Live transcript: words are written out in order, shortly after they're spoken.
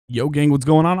Yo gang, what's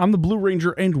going on? I'm the Blue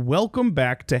Ranger and welcome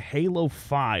back to Halo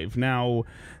 5. Now,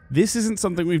 this isn't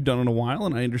something we've done in a while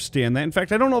and I understand that. In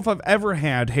fact, I don't know if I've ever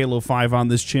had Halo 5 on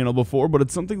this channel before, but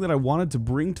it's something that I wanted to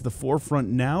bring to the forefront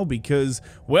now because,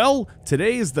 well,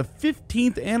 today is the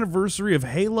 15th anniversary of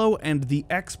Halo and the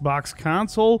Xbox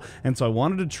console, and so I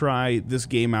wanted to try this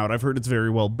game out. I've heard it's very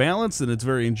well balanced and it's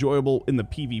very enjoyable in the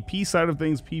PvP side of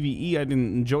things. PvE I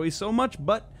didn't enjoy so much,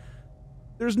 but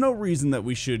there's no reason that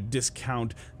we should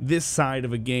discount this side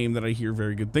of a game that I hear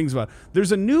very good things about.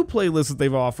 There's a new playlist that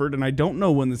they've offered, and I don't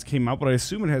know when this came out, but I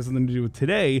assume it has something to do with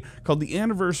today, called the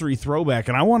Anniversary Throwback,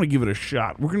 and I want to give it a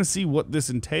shot. We're going to see what this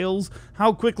entails.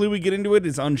 How quickly we get into it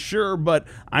is unsure, but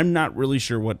I'm not really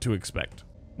sure what to expect.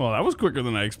 Well, that was quicker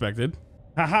than I expected.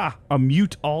 Haha, a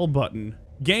mute all button.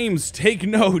 Games, take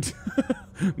note.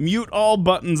 Mute all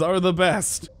buttons are the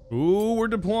best. Ooh, we're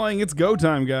deploying. It's go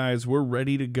time, guys. We're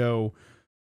ready to go.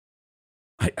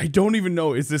 I don't even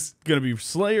know, is this going to be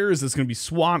Slayer? Is this going to be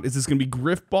SWAT? Is this going to be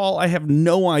Griffball? I have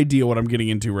no idea what I'm getting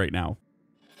into right now.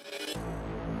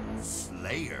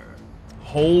 Slayer.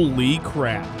 Holy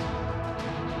crap.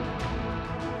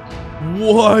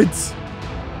 What?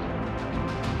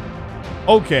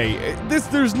 Okay,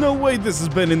 there's no way this has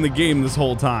been in the game this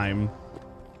whole time.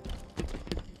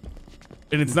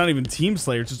 And it's not even Team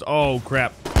Slayer, it's just, oh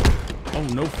crap. Oh,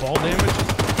 no fall damage?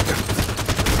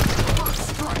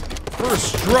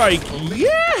 First strike,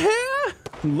 yeah!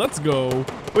 Let's go.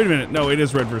 Wait a minute, no, it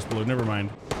is red versus blue, never mind.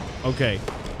 Okay,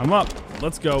 I'm up,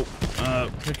 let's go.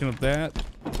 Picking up that.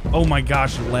 Oh my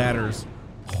gosh, ladders.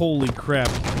 Holy crap.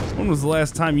 When was the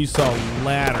last time you saw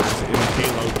ladders in a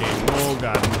Halo game? Oh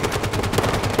god.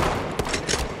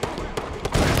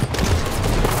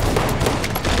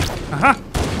 Aha!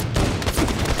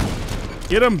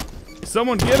 Get him!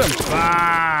 Someone get him!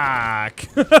 Fuck!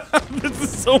 This is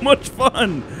so much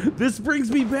fun! This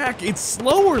brings me back. It's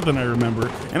slower than I remember,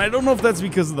 and I don't know if that's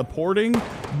because of the porting,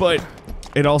 but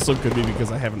it also could be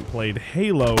because I haven't played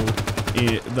Halo,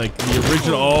 like the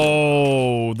original.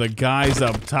 Oh, the guys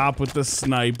up top with the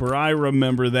sniper. I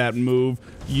remember that move.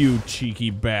 You cheeky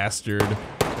bastard.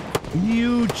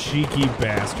 You cheeky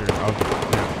bastard. Okay,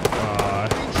 now,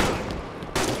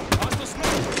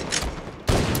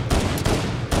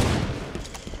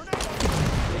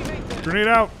 grenade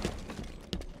out.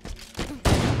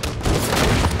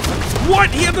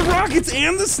 What? He had the rockets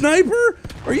and the sniper?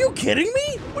 Are you kidding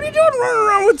me? What are you doing running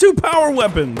around with two power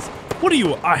weapons? What are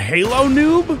you, a Halo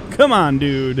noob? Come on,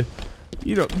 dude.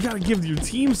 You gotta give your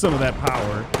team some of that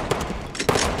power.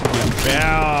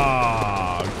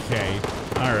 Okay.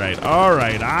 All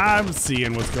right. I'm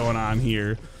seeing what's going on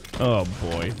here. Oh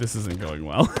boy, this isn't going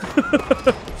well.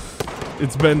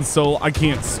 It's been so, I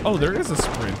can't, oh, there is a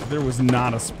sprint. There was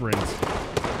not a sprint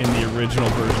in the original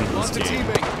version of this game.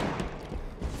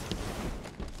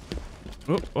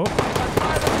 Oh.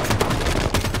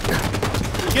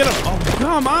 Get him, oh,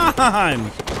 come on.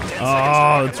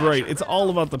 Oh, that's right. It's all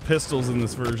about the pistols in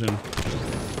this version.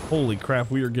 Holy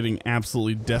crap, we are getting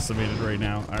absolutely decimated right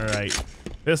now. All right,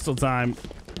 pistol time.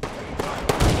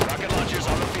 Rocket launchers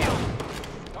on the field.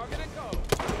 Target and go.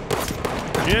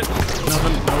 Shit.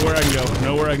 Nothing. Nowhere I can go.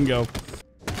 Nowhere I can go.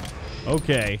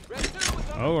 Okay.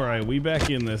 Alright, we back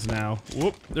in this now.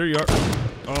 Whoop. There you are.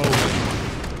 Oh.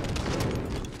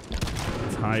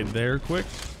 Let's hide there quick.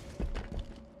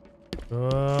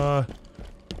 I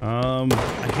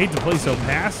hate to play so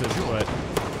passive, but...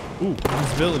 Ooh,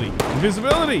 invisibility.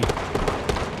 Invisibility!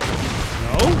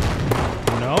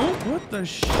 No? What the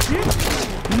shit?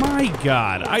 My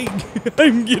god.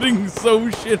 I'm getting so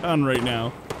shit on right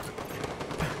now.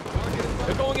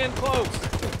 They're going in close.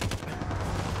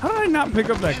 How did I not pick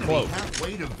up that cloak?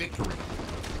 Halfway to victory.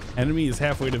 Enemy is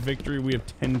halfway to victory. We have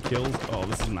 10 kills. Oh,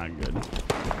 this is not good.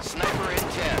 Sniper in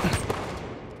 10.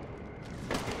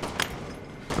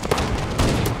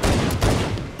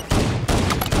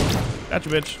 Gotcha,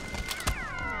 bitch.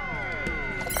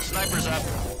 Sniper's up.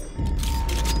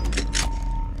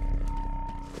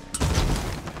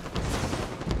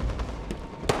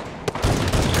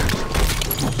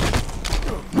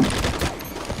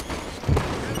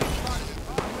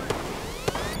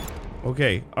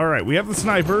 Okay, alright, we have the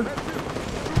sniper.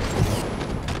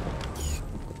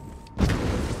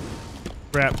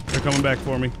 Crap, they're coming back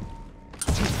for me.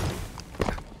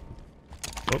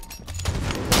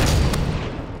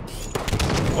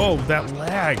 Oh, that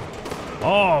lag.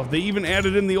 Oh, they even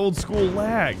added in the old school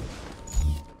lag.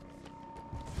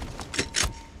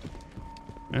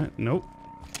 Nope.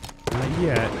 Not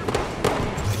yet.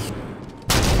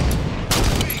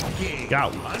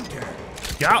 Got one.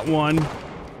 Got one.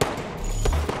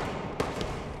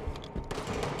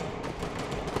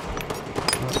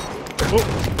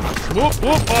 Oh. Whoop,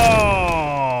 whoop.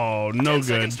 Oh, no 10 good.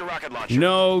 seconds to rocket launcher.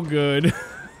 No good.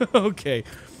 Okay.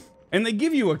 And they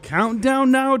give you a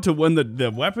countdown now to when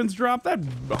the weapons drop? That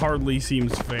hardly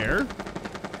seems fair.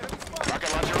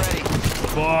 Rocket launcher ready.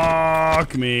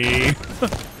 Fuck me.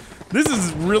 This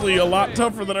is really a lot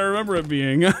tougher than I remember it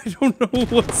being. I don't know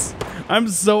what's... I'm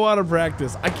so out of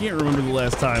practice. I can't remember the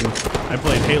last time I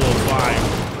played Halo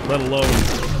 5, let alone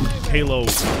Halo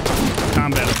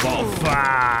Combat Evolved. Fuck.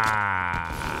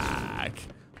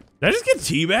 Did I just get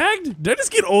teabagged? Did I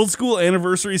just get old school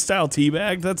anniversary style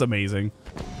teabagged? That's amazing.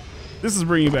 This is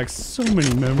bringing back so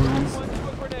many memories.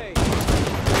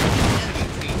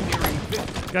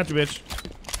 Gotcha, bitch.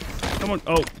 Come on.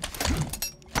 Oh.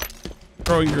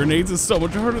 Throwing grenades is so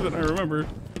much harder than I remember.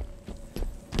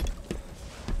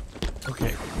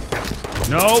 Okay.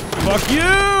 Nope. Fuck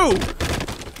you!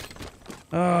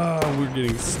 Oh, we're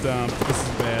getting stomped. This is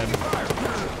bad.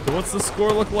 So what's the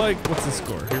score look like? What's the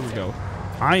score? Here we go.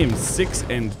 I am 6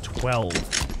 and 12.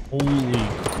 Holy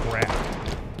crap.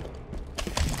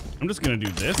 I'm just gonna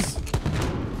do this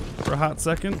for a hot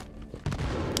second.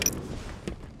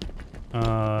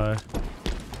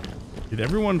 Did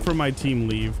everyone from my team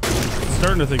leave? I'm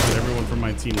starting to think that everyone from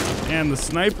my team left. And the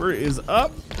sniper is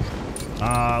up.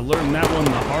 Learned that one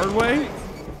the hard way.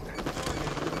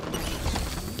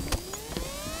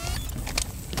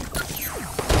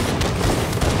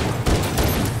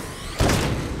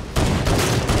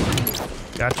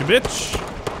 Gotcha, bitch.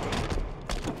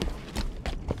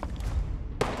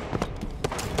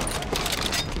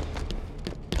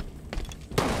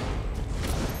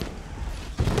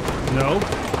 No.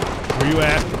 Where you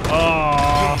at?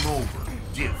 Oh.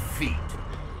 Defeat.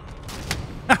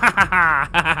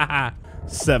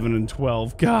 7 and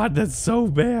 12. God, that's so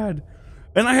bad.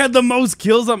 And I had the most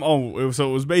kills. Oh, so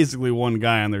it was basically one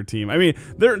guy on their team. I mean,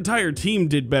 their entire team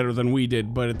did better than we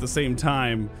did, but at the same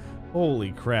time,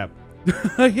 holy crap.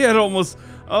 He had almost...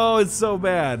 Oh, it's so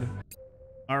bad.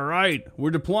 All right,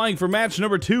 we're deploying for match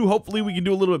number 2. Hopefully we can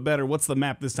do a little bit better. What's the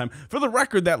map this time? For the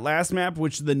record, that last map,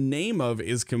 which the name of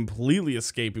is completely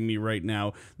escaping me right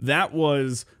now, that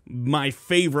was my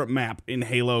favorite map in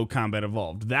Halo Combat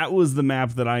Evolved. That was the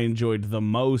map that I enjoyed the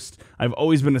most. I've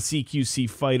always been a CQC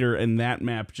fighter, and that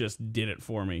map just did it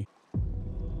for me.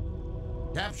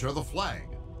 Capture the flag.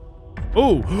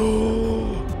 Oh,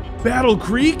 Battle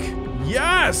Creek?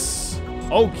 Yes!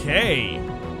 Okay,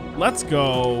 let's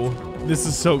go. This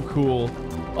is so cool.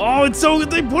 Oh, it's so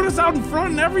good. They put us out in front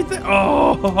and everything.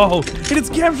 Oh, and it's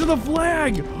capture the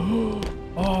flag.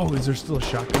 Oh, is there still a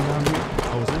shotgun down here?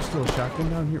 Oh, is there still a shotgun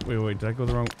down here? Wait, did I go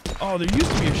the wrong? Oh, there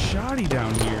used to be a shotty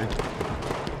down here.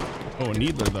 Oh, a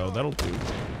needler though, that'll do.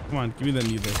 Come on, give me that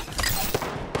needler.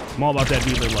 I'm all about that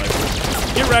needler life.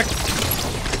 Get wrecked.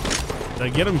 Did I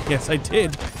get him? Yes, I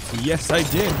did. Yes, I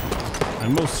did. I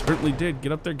most certainly did.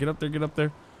 Get up there, get up there, get up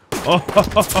there. Oh,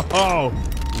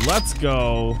 let's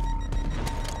go.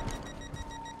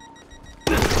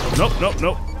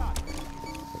 Nope.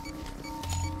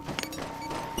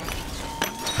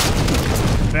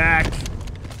 Back.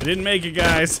 I didn't make it,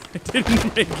 guys. I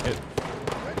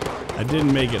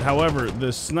didn't make it. However,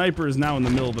 the sniper is now in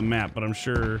the middle of the map, but I'm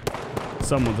sure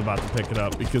someone's about to pick it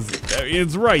up because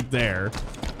it's right there.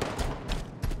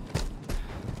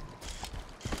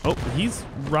 Oh, he's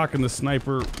rocking the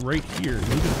sniper right here.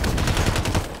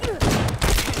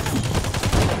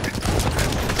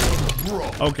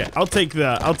 Okay, I'll take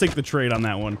the trade on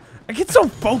that one. I get so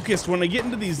focused when I get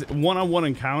into these one-on-one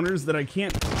encounters that I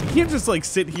can't just like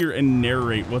sit here and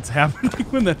narrate what's happening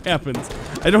when that happens.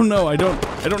 I don't know. I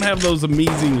don't have those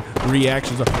amazing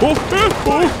reactions. Like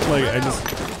I just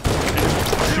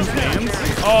shoot hands.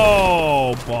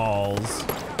 Oh, balls.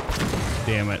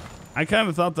 Damn it. I kind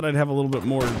of thought that I'd have a little bit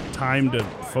more time to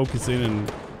focus in and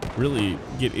really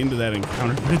get into that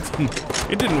encounter,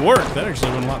 but it didn't work. That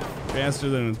actually went a lot faster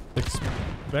than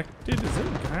expected. Is there a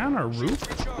guy on our roof?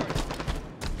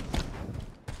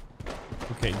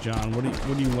 Okay, John, what are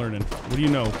you learning? What do you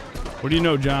know? What do you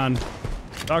know, John?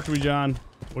 Talk to me, John.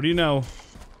 What do you know?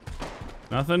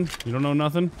 Nothing? You don't know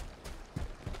nothing?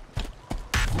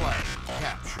 Flag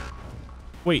captured.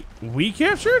 Wait, we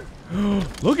captured?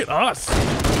 Look at us.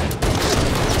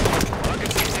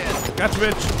 Gotcha,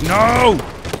 bitch. No!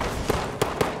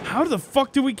 How the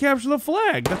fuck did we capture the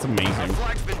flag? That's amazing. Our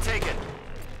flag's been taken.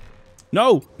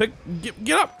 No!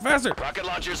 Get up! Faster! Rocket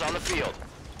launchers on the field.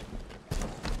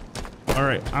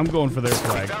 Alright, I'm going for their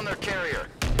flag. Found their carrier.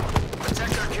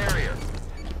 Protect our carrier.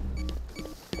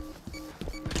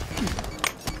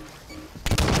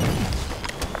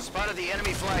 Spotted the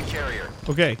enemy flag carrier.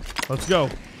 Okay, let's go.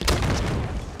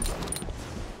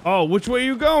 Oh, which way are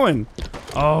you going?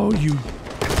 Oh, you...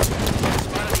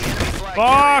 Spotted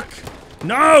Fuck!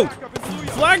 No!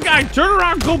 Flag guy, turn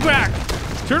around, go back!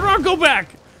 Turn around, go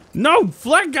back! No!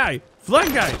 Flag guy!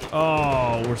 Flag guy!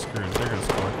 Oh, we're screwed. They're gonna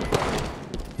score.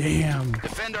 Damn.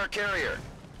 Defend our carrier.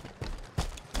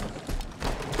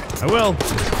 I will.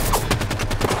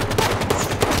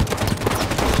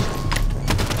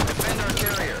 Defend our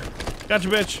carrier. Gotcha,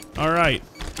 bitch. All right.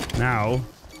 Now.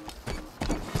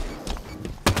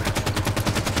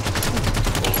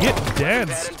 Get dead.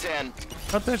 Bad in 10.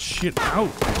 Cut that shit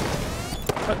out.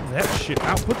 Cut that shit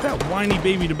out. Put that whiny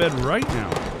baby to bed right now.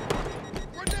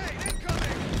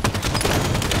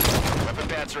 Weapon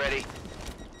pads ready.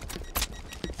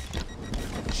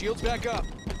 Shields back up.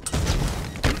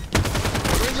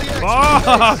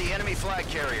 Fuck! The enemy flag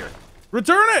carrier.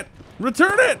 Return it!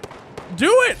 Return it! Do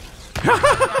it!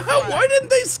 Why didn't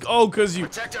they oh, because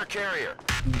Protect our carrier.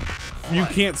 you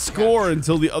can't score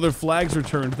until the other flag's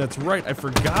returned. That's right. I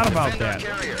forgot about Defend our that.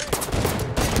 carrier.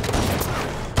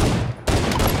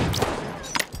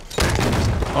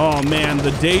 Oh man,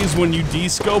 the days when you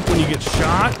de-scope when you get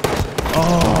shot.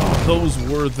 Oh, those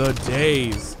were the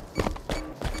days.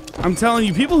 I'm telling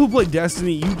you, people who play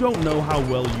Destiny, you don't know how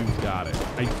well you've got it.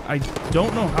 I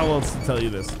don't know how else to tell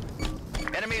you this.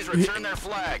 Enemies return their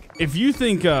flag. If you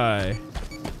think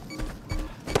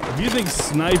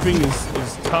sniping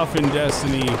is tough in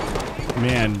Destiny,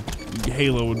 man,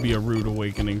 Halo would be a rude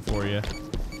awakening for you.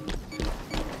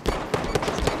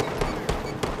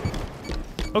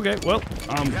 Okay, well,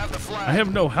 You have the flag. I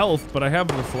have no health, but I have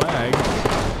the flag,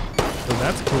 so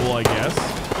that's cool, I guess.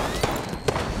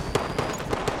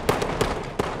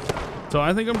 So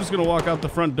I think I'm just gonna walk out the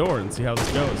front door and see how this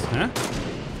goes, huh?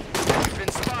 We've been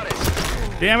spotted.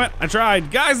 Damn it, I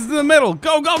tried. Guys, it's in the middle.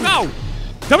 Go, go, go!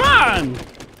 Come on!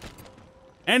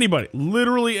 Anybody,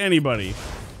 literally anybody.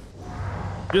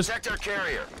 Just Protect our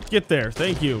carrier. get there,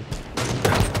 thank you. Take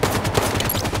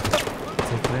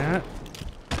that.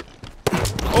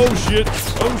 Oh shit,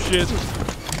 oh shit.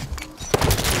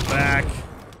 Back.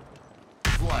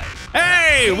 Flag.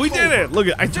 Hey, we did it! Look,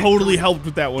 I totally helped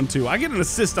with that one too. I get an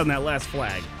assist on that last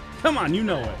flag. Come on, you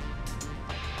know it.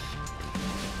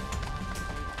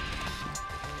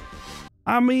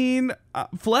 I mean,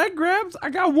 flag grabs, I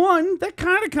got one. That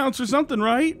kind of counts for something,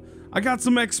 right? I got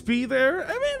some XP there.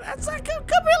 I mean, that's like, it could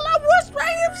be a lot worse,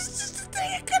 right? It was just a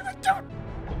thing it could be done.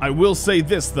 I will say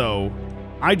this, though.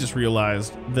 I just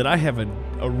realized that I have an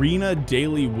Arena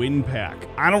Daily Win Pack.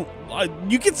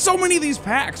 You get so many of these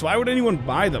packs. Why would anyone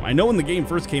buy them? I know when the game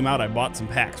first came out, I bought some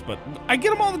packs, but I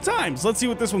get them all the time. So let's see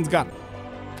what this one's got.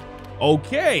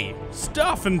 Okay,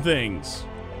 stuff and things.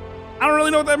 I don't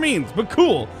really know what that means, but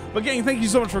cool. But gang, thank you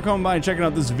so much for coming by and checking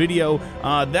out this video.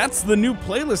 That's the new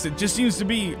playlist. It just seems to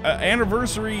be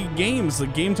anniversary games,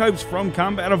 like game types from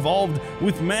Combat Evolved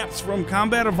with maps from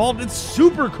Combat Evolved. It's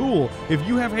super cool. If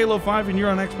you have Halo 5 and you're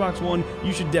on Xbox One,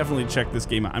 you should definitely check this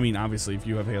game out. I mean, obviously, if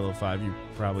you have Halo 5, you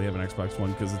probably have an Xbox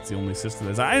One because it's the only system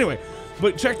that's out. Anyway,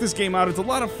 but check this game out. It's a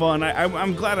lot of fun.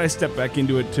 I'm glad I stepped back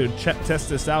into it to test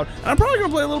this out. And I'm probably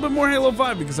going to play a little bit more Halo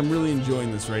 5 because I'm really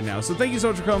enjoying this right now. So thank you so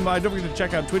much for coming by. Don't forget to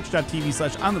check out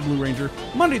twitch.tv/OnTheBlueRanger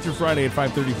Monday through Friday at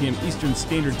 5:30 p.m. Eastern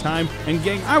Standard Time. And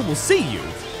gang, I will see you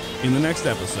in the next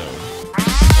episode.